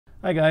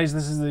Hi guys,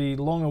 this is the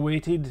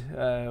long-awaited,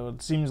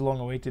 it seems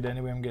long-awaited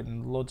anyway, I'm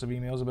getting lots of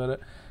emails about it.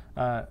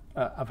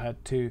 I've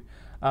had two.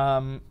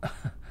 Um,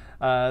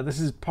 this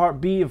is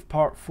part B of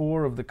part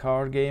 4 of the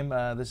card game.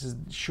 This is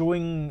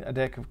showing a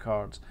deck of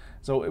cards.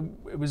 So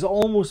it was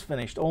almost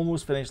finished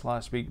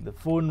last week. The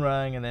phone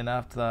rang and then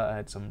after that I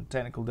had some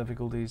technical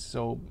difficulties.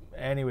 So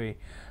anyway,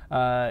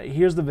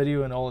 here's the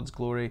video in all its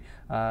glory.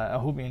 I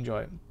hope you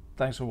enjoy it.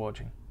 Thanks for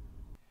watching.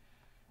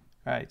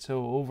 Alright,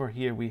 so over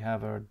here we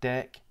have our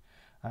deck.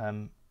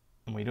 And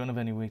we don't have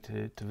any way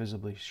to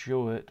visibly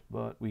show it,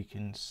 but we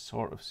can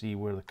sort of see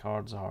where the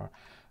cards are.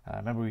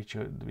 Remember we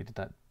did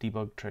that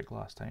debug trick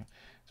last time.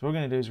 So what we're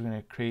going to do is we're going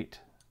to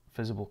create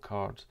visible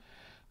cards.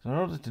 So in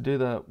order to do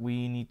that,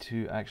 we need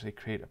to actually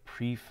create a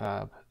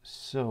prefab.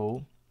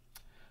 So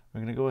we're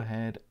going to go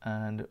ahead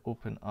and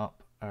open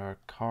up our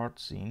card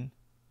scene.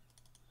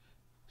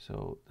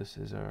 So this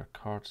is our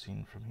card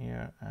scene from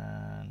here,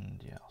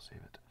 and yeah, I'll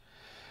save it.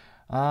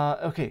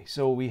 Okay,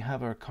 so we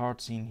have our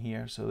card scene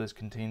here. So this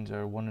contains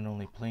our one and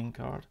only playing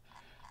card.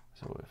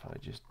 So if I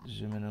just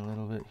zoom in a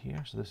little bit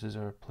here, so this is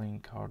our playing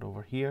card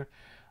over here.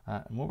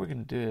 And what we're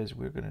going to do is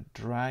we're going to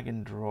drag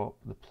and drop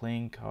the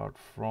playing card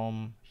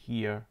from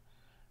here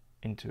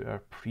into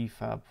our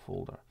prefab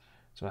folder.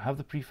 So I have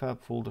the prefab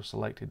folder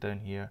selected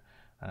down here,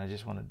 and I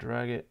just want to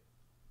drag it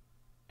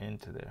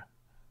into there.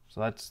 So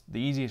that's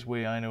the easiest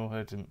way I know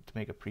how to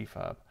make a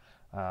prefab.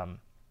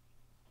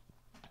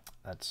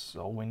 That's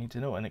all we need to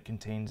know, and it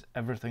contains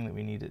everything that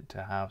we need it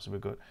to have. So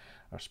we've got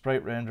our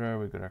sprite renderer,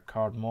 we've got our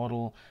card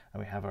model,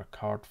 and we have our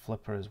card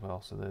flipper as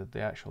well. So the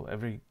actual,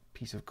 every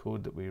piece of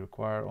code that we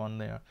require on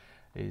there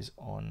is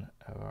on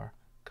our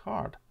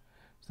card.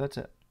 So that's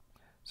it.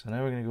 So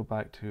now we're going to go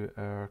back to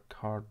our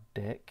card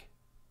deck.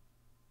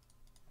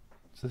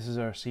 So this is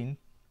our scene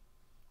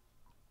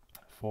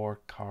for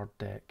card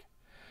deck.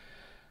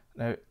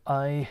 Now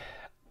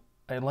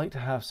I'd like to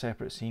have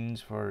separate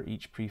scenes for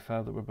each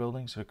prefab that we're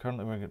building. So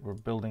currently we're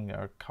building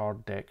our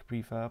card deck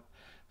prefab.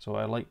 So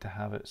I like to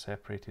have it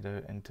separated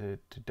out into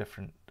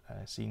different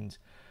scenes.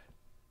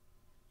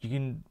 You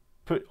can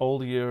put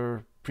all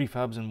your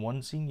prefabs in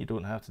one scene. You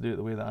don't have to do it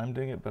the way that I'm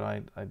doing it, but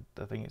I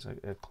think it's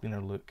a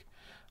cleaner look.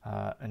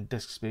 And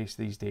disk space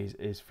these days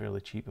is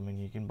fairly cheap. I mean,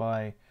 you can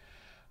buy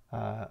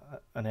an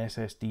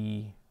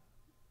SSD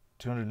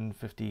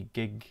 250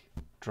 gig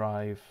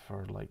drive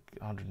for like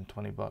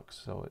 120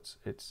 bucks. So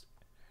it's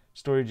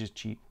storage is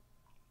cheap,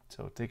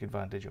 so take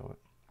advantage of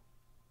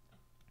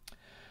it.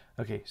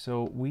 Okay,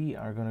 so we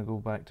are going to go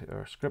back to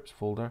our scripts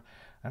folder.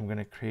 I'm going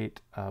to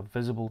create a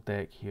visible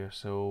deck here.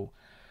 So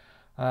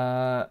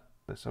I'm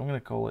going to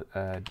call it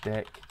a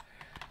deck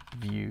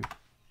view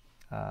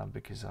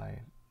because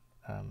I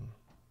am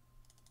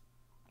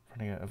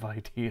running out of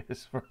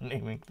ideas for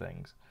naming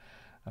things.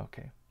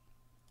 Okay,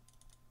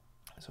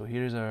 so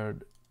here's our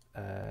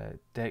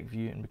deck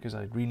view, and because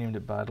I renamed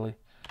it badly,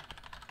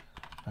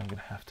 I'm going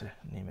to have to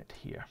name it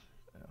here.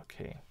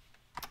 Okay,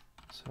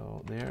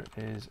 so there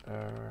is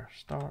our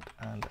start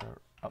and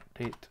our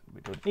update we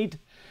don't need.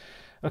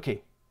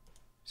 Okay,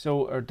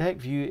 so our deck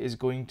view is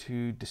going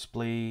to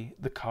display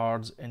the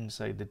cards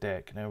inside the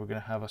deck. Now we're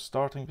going to have a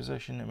starting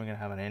position and we're going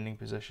to have an ending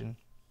position.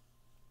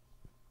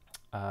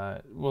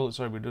 Well,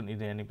 sorry, we don't need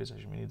the ending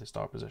position, we need the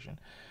start position.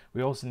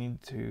 We also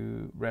need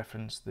to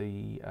reference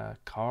the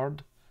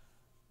card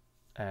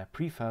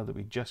prefab that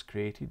we just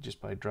created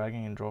just by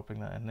dragging and dropping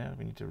that in there.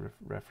 We need to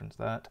reference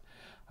that,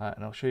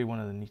 and I'll show you one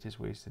of the neatest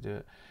ways to do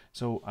it.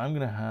 So I'm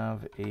going to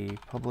have a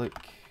public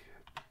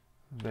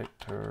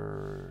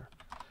vector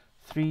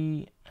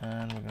 3,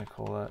 and we're going to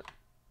call that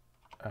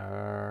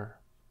our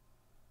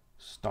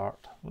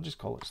start. We'll just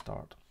call it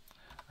start.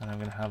 And I'm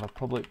going to have a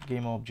public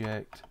game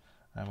object,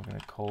 and we're going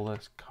to call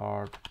this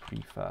card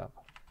prefab.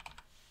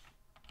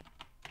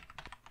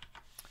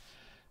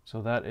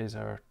 So that is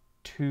our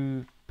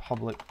two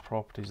public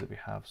properties that we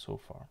have so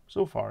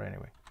far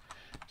anyway.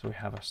 So we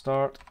have a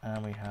start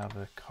and we have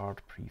a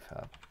card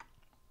prefab.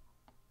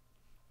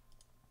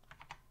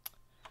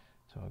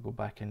 So I'll go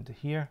back into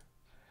here.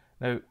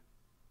 Now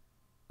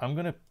I'm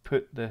going to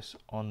put this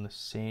on the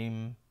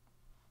same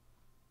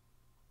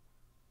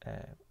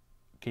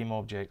game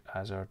object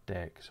as our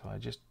deck. So I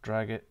just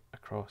drag it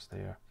across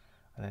there,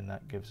 and then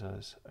that gives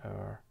us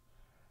our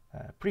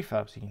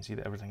prefab. So you can see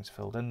that everything's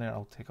filled in there.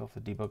 I'll take off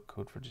the debug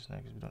code for just now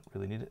because we don't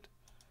really need it.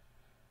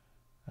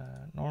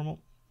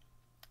 Normal.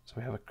 So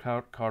we have a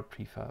card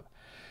prefab.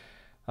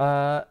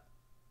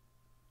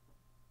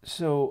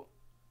 So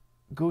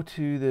go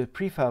to the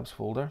prefabs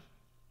folder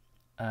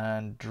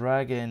and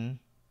drag in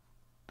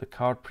the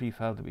card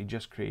prefab that we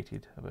just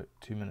created about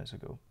 2 minutes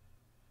ago.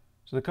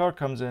 So the card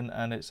comes in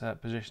and it's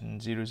at position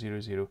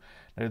 000.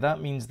 Now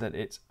that means that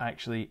it's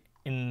actually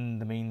in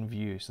the main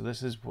view. So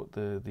this is what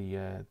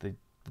the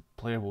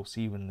player will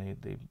see when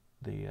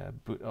they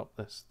boot up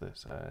this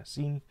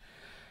scene.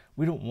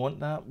 We don't want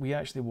that. We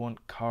actually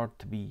want card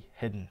to be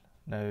hidden.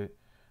 Now,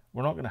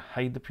 we're not going to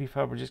hide the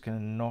prefab, we're just going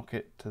to knock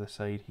it to the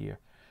side here.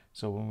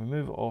 So when we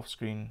move it off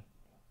screen,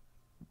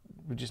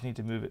 we just need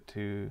to move it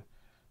to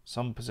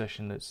some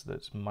position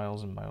that's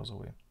miles and miles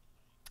away.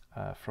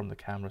 from the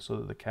camera so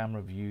that the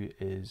camera view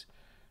is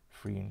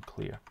free and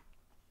clear.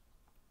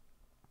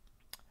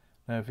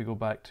 Now if we go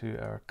back to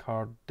our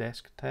card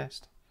desk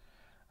test,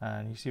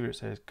 and you see where it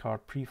says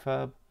card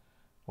prefab,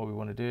 what we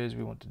want to do is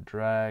we want to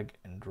drag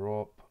and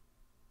drop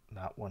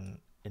that one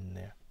in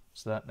there.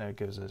 So that now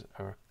gives us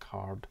our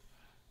card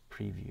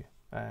preview.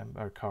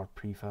 Our card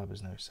prefab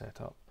is now set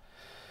up.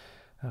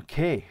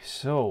 Okay,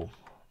 so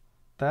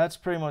that's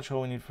pretty much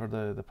all we need for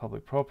the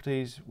public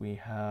properties. We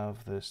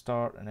have the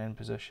start and end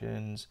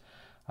positions.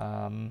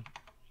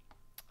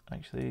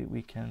 Actually,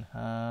 we can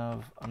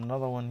have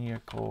another one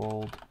here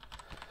called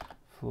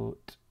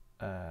float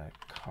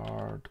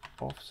card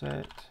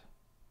offset.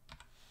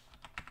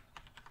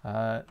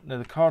 Now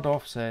the card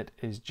offset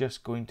is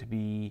just going to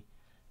be,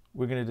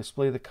 we're going to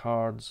display the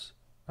cards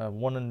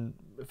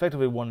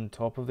effectively one on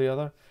top of the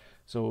other.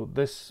 So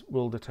this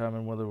will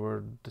determine whether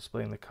we're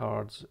displaying the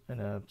cards in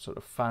a sort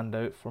of fanned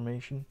out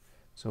formation.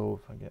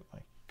 So if I get my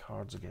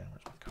cards again,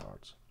 where's my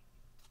cards?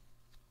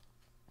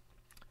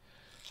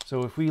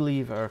 So if we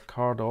leave our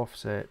card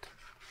offset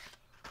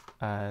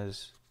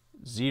as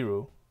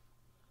 0,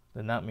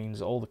 then that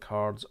means all the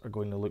cards are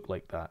going to look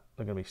like that.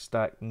 They're going to be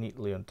stacked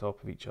neatly on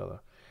top of each other.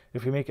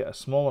 If we make it a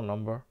smaller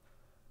number,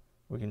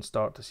 we can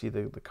start to see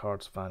the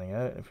cards fanning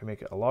out. If we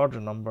make it a larger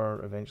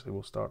number, eventually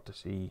we'll start to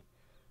see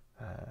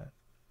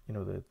you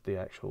know, the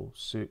actual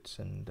suits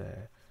and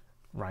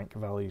rank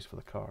values for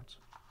the cards.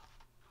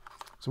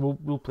 So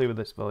we'll play with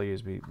this value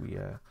as we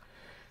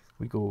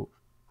go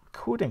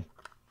coding.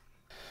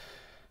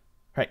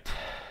 Right,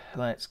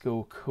 let's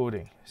go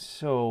coding.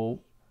 So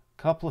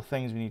a couple of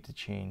things we need to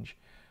change.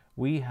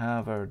 We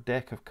have our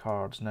deck of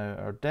cards. Now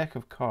our deck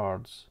of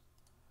cards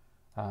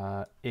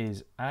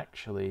is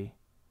actually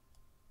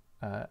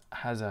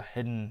has a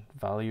hidden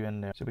value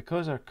in there. So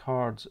because our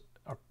cards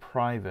are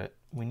private,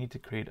 we need to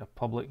create a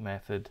public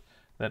method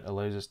that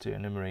allows us to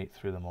enumerate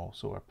through them all.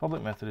 So our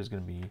public method is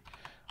going to be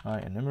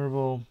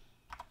enumerable.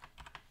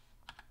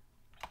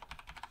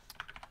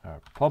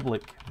 Our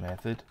public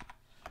method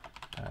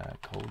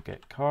called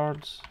get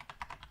cards.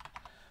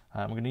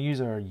 We're going to use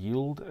our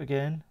yield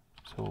again.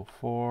 So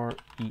for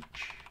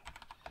each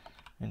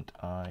int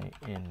I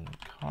in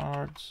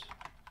cards,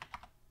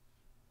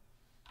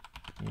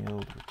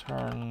 yield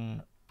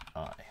return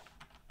I.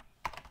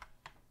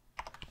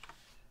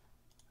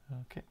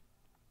 Okay,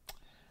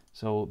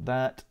 so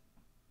that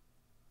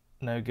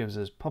now gives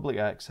us public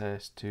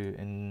access to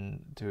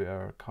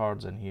our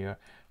cards in here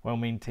while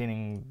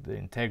maintaining the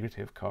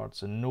integrity of cards,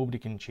 so nobody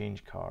can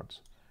change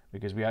cards,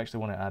 because we actually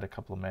want to add a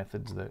couple of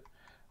methods that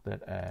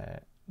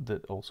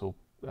also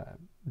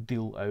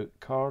deal out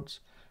cards.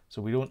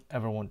 So we don't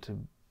ever want to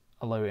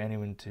allow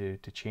anyone to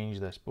change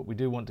this, but we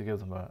do want to give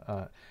them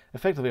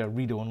effectively a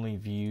read-only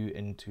view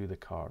into the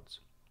cards.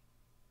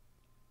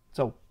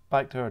 So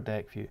back to our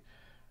deck view.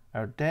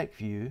 Our deck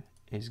view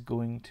is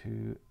going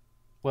to,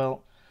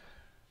 well,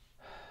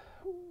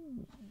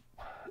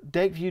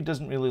 deck view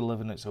doesn't really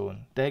live on its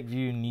own. Deck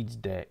view needs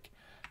deck.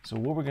 So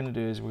what we're going to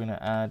do is we're going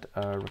to add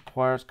a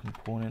requires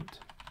component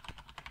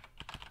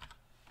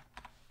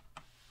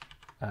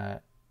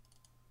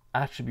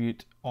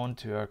attribute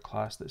onto our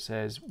class that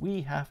says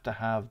we have to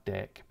have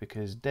deck,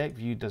 because deck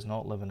view does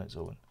not live on its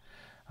own.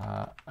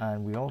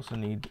 And we also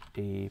need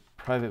a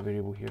private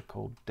variable here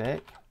called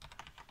deck.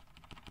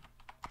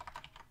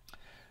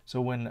 So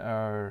when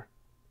our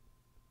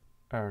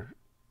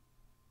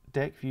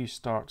deck view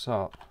starts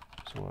up,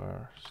 so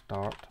our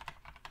start,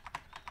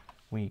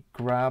 we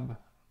grab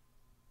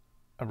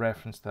a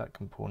reference to that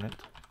component,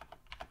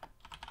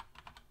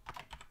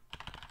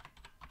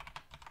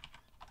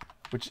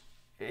 which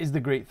is the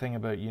great thing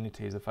about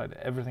Unity, is the fact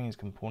that everything is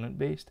component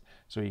based.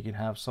 So you can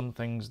have some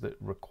things that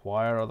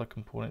require other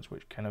components,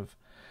 which kind of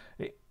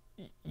I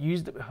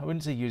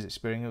wouldn't say use it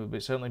sparingly,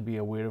 but certainly be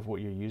aware of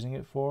what you're using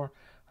it for.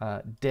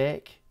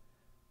 Deck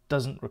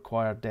doesn't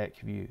require deck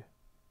view,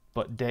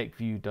 but deck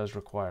view does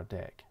require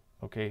deck.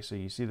 Okay, so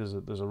you see there's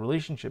a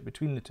relationship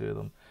between the two of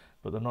them,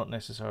 but they're not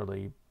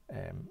necessarily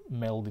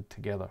melded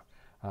together.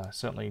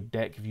 Certainly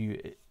deck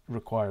view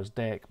requires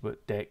deck,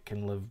 but deck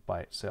can live by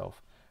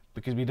itself,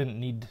 because we didn't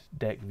need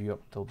deck view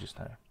up until just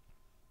now.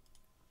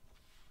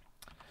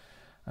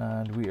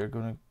 And we are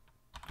going to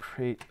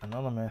create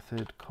another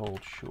method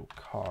called show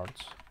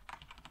cards.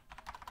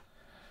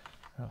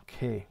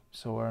 Okay,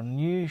 so our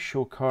new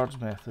show cards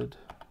method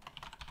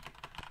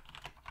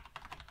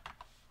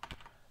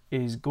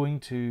is going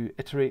to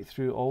iterate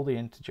through all the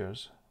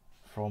integers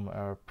from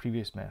our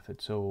previous method.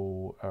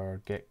 So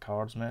our get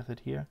cards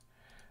method here,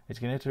 it's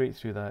going to iterate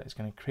through that. It's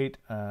going to create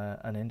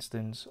an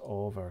instance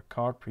of our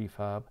card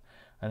prefab,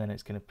 and then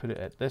it's going to put it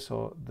at this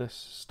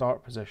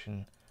start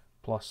position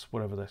plus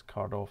whatever this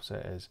card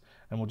offset is,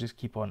 and we'll just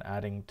keep on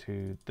adding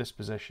to this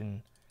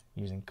position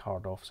using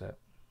card offset.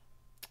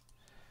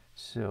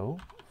 So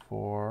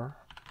for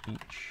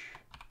each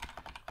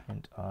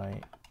int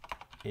I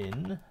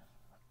in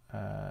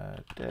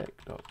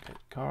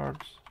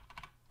deck.getCards,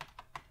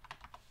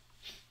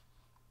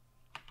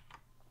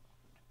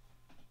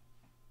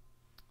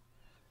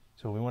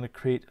 So we want to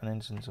create an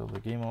instance of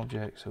the game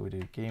object, so we do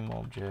game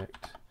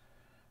object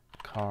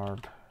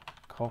card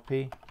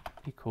copy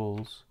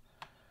equals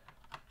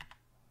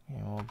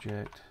game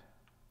object,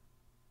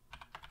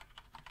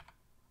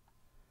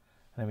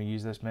 and then we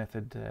use this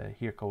method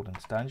here called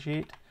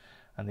instantiate,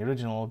 and the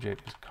original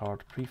object is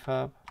card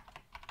prefab.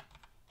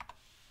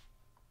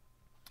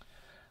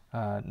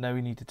 Now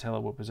we need to tell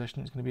it what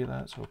position it's going to be at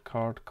that, so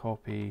card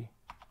copy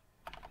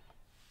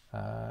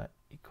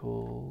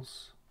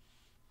equals,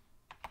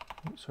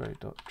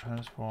 dot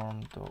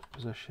transform dot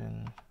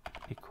position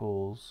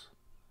equals,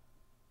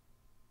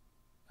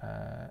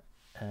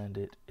 and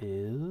it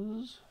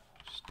is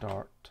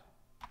start.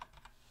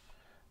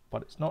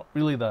 But it's not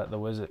really that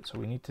though, is it? So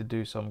we need to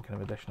do some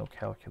kind of additional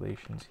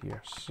calculations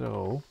here.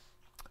 So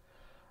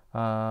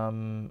how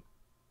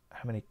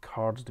many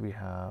cards do we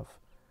have?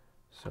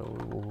 So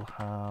we'll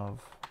have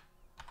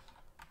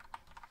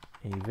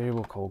a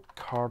variable called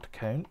card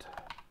count,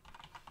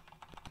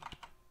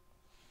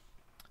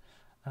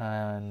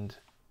 and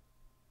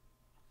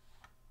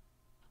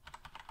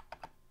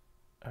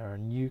our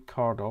new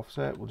card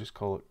offset, we'll just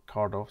call it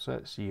card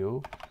offset,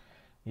 CO,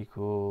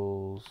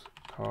 equals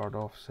card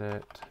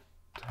offset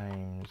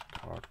times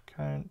card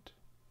count.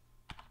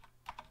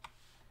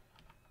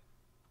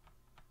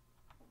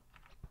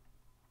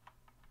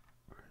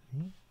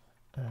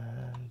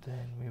 And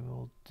then we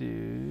will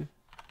do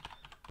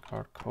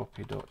card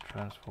copy dot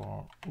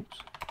transform,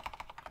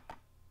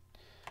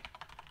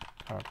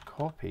 card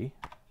copy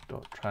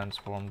dot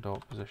transform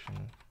dot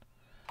position.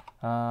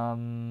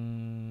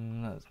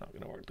 That's not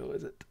going to work though,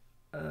 is it?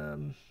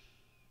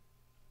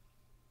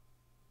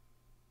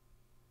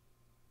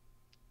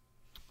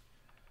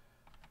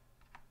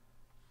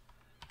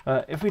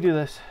 If we do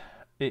this,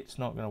 it's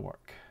not going to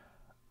work.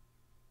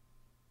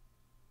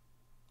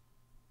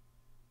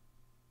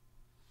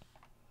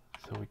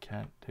 So we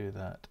can't do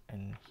that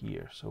in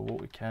here. So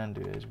what we can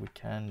do is we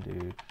can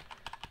do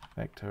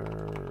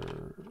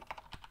vector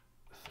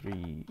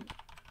 3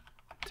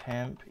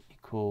 temp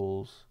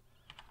equals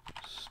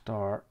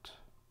start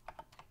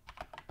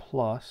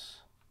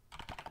plus,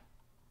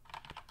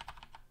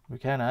 we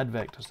can add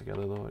vectors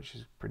together though, which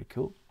is pretty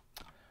cool.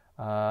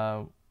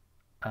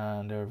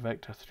 And our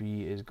vector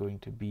 3 is going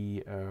to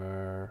be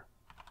our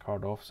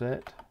card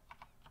offset,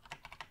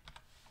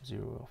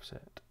 0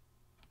 offset.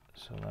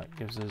 So that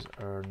gives us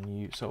our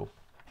new, so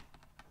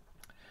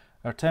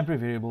our temporary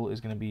variable is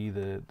going to be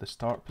the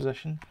start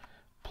position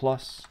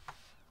plus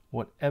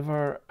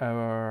whatever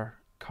our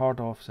card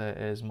offset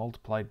is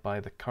multiplied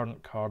by the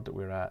current card that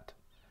we're at.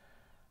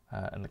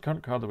 And the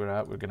current card that we're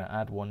at, we're going to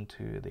add 1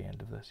 to the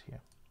end of this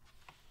here.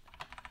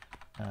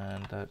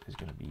 And that is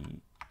going to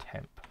be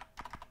temp.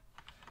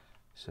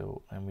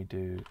 So then we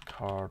do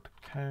card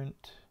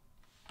count,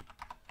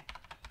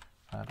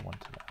 add 1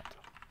 to that.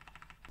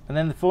 And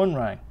then the phone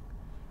rang.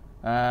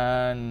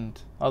 And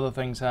other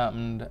things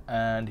happened,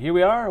 and here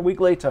we are a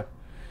week later.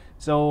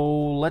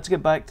 So let's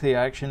get back to the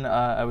action.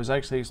 I was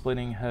actually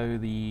explaining how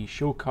the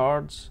show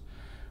cards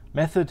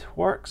method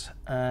works,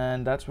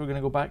 and that's what we're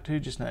going to go back to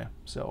just now.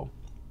 So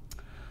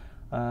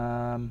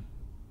alrighty,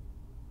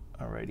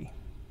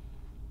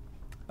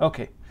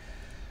 okay,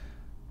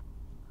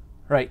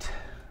 right,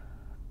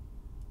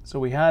 so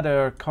we had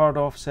our card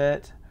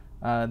offset,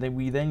 then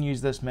we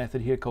use this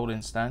method here called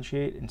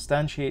instantiate.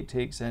 Instantiate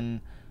takes in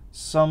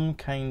some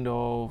kind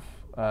of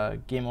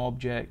game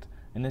object.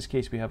 In this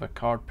case we have a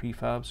card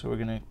prefab, so we're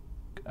going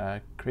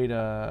to create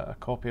a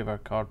copy of our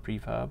card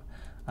prefab,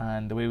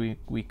 and the way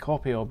we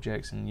copy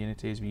objects in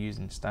Unity is we use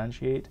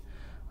instantiate.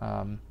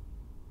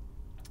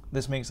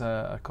 This makes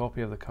a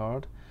copy of the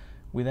card.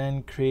 We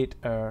then create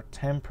our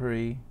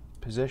temporary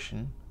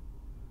position,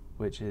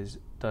 which is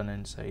done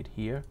inside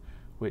here,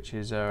 which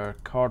is our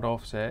card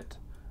offset,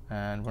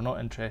 and we're not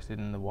interested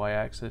in the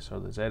y-axis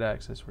or the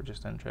z-axis, we're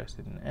just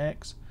interested in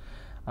x.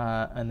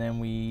 And then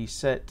we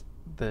set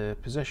the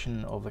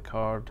position of the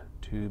card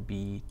to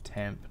be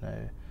temp.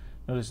 Now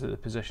notice that the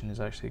position is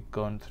actually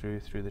gone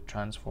through the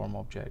transform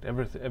object.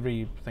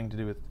 Everything to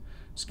do with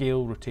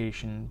scale,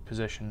 rotation,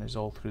 position is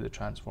all through the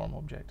transform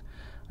object.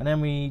 And then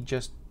we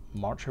just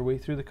march our way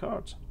through the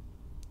cards.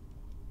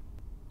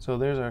 So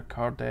there's our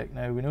card deck.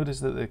 Now we notice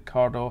that the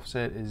card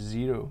offset is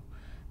 0.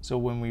 So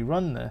when we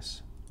run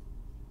this,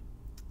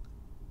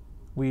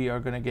 we are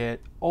going to get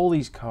all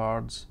these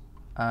cards,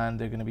 and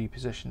they're going to be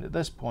positioned at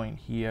this point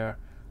here,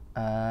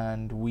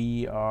 and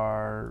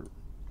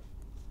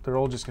they're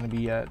all just going to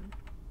be at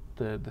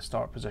the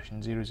start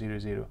position 0, 0,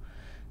 0.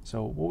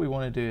 So what we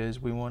want to do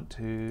is we want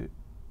to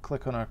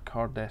click on our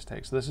card deck.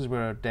 So this is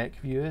where our deck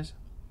view is,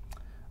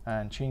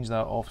 and change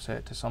that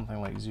offset to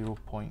something like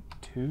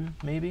 0.2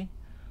 maybe.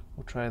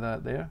 We'll try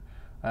that there.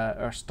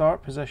 Our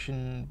start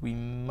position we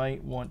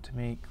might want to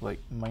make like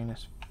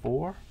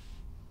 -4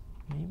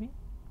 maybe,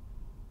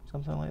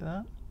 something like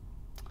that.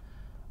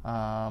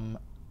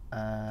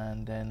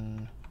 And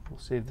then we'll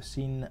save the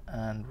scene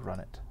and run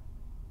it.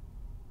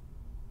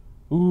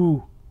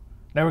 Ooh,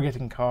 now we're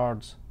getting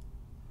cards.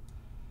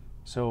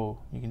 So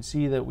you can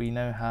see that we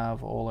now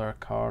have all our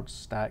cards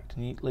stacked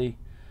neatly,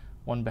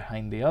 one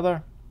behind the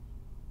other.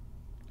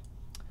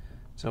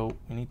 So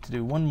we need to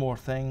do one more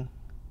thing,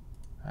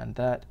 and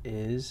that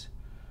is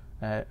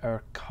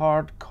our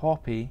card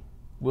copy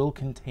will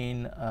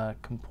contain a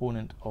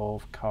component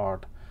of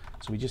card.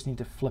 So we just need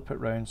to flip it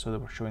round so that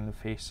we're showing the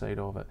face side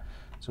of it.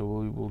 So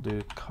we will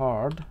do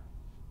card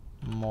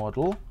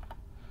model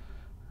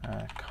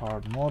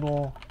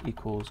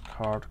equals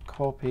card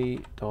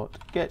copy dot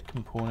get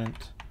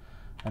component,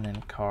 and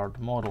then card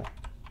model.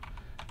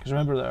 Because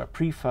remember that our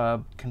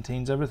prefab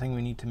contains everything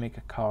we need to make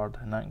a card,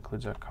 and that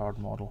includes our card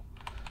model.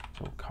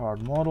 So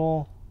card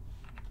model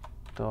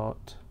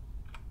dot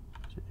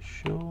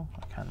show,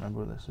 I can't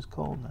remember what this is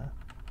called now,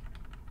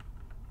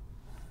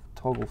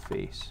 toggle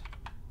face,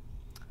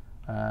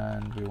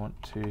 and we want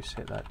to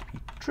set that to be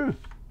true.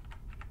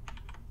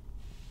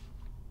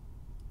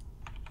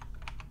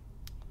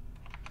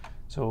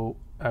 So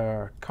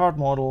our card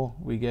model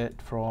we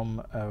get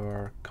from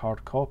our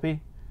card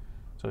copy,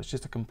 so it's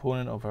just a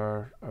component of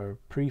our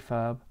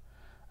prefab,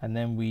 and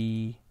then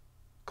we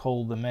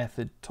call the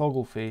method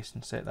toggle face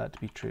and set that to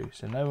be true.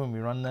 So now when we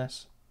run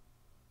this,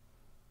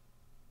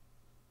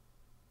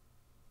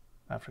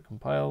 after it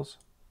compiles,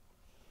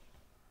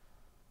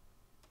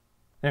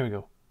 there we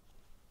go.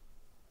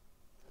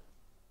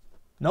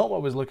 Not what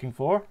I was looking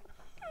for,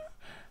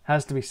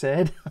 has to be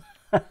said.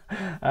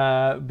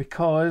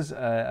 Because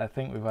I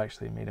think we've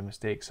actually made a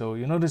mistake. So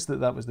you'll notice that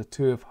that was the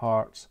 2 of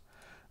hearts.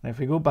 Now if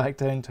we go back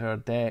down to our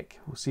deck,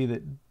 we'll see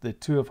that the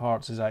 2 of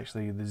hearts is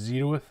actually the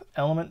 0th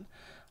element,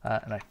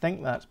 and I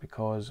think that's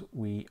because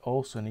we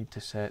also need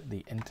to set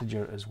the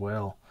integer as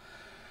well.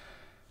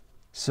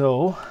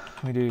 So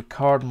we do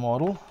card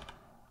model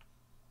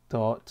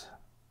dot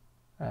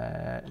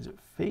is it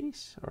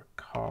face or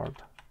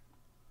card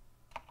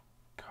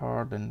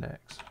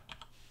index,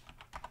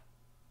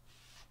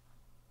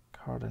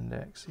 card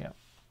index, yeah,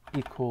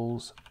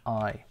 equals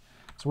I.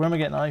 So where am I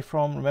getting I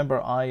from?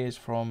 Remember, I is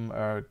from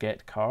our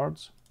get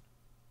cards.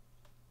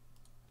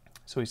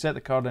 So we set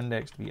the card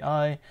index to be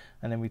I,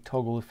 and then we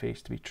toggle the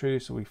face to be true.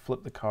 So we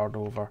flip the card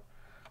over,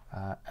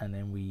 and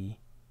then we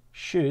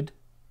should,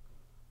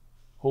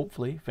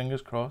 hopefully,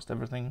 fingers crossed,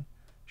 everything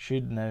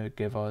should now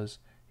give us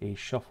a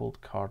shuffled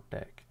card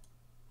deck.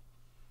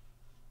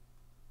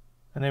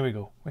 And there we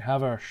go. We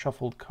have our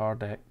shuffled card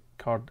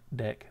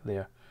deck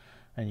there.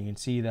 And you can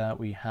see that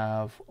we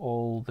have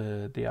all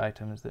the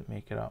items that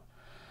make it up.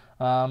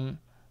 And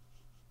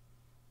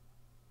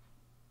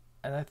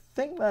I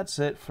think that's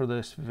it for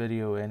this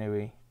video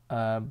anyway.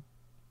 So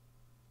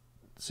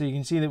you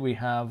can see that we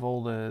have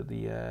all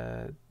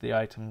the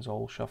items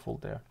all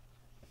shuffled there.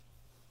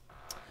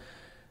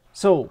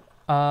 So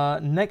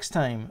next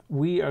time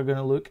we are going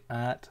to look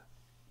at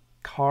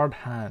card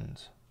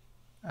hands,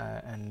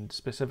 and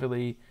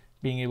specifically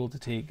being able to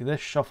take this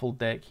shuffled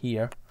deck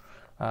here,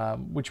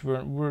 which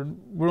we're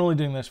only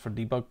doing this for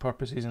debug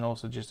purposes and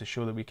also just to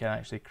show that we can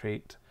actually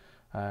create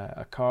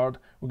a card.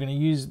 We're going to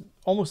use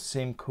almost the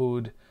same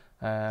code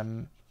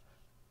when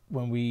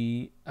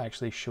we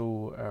actually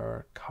show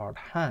our card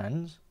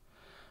hands,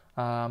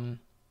 and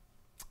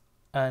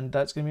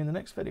that's going to be in the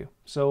next video.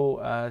 So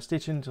stay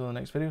tuned until the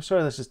next video.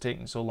 Sorry this is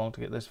taking so long to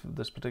get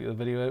this particular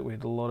video out. We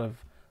had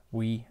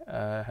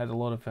a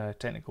lot of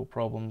technical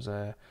problems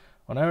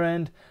on our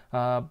end,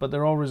 but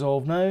they're all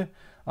resolved now.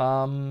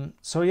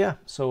 So yeah,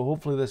 so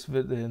hopefully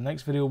the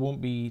next video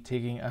won't be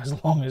taking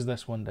as long as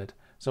this one did.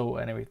 So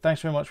anyway,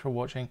 thanks very much for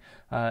watching.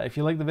 If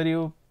you like the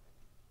video,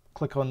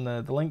 click on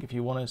the link if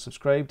you want to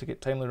subscribe to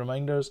get timely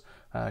reminders.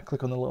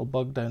 Click on the little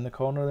bug down the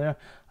corner there.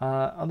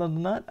 Other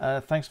than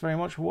that, thanks very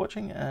much for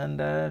watching,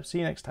 and see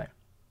you next time.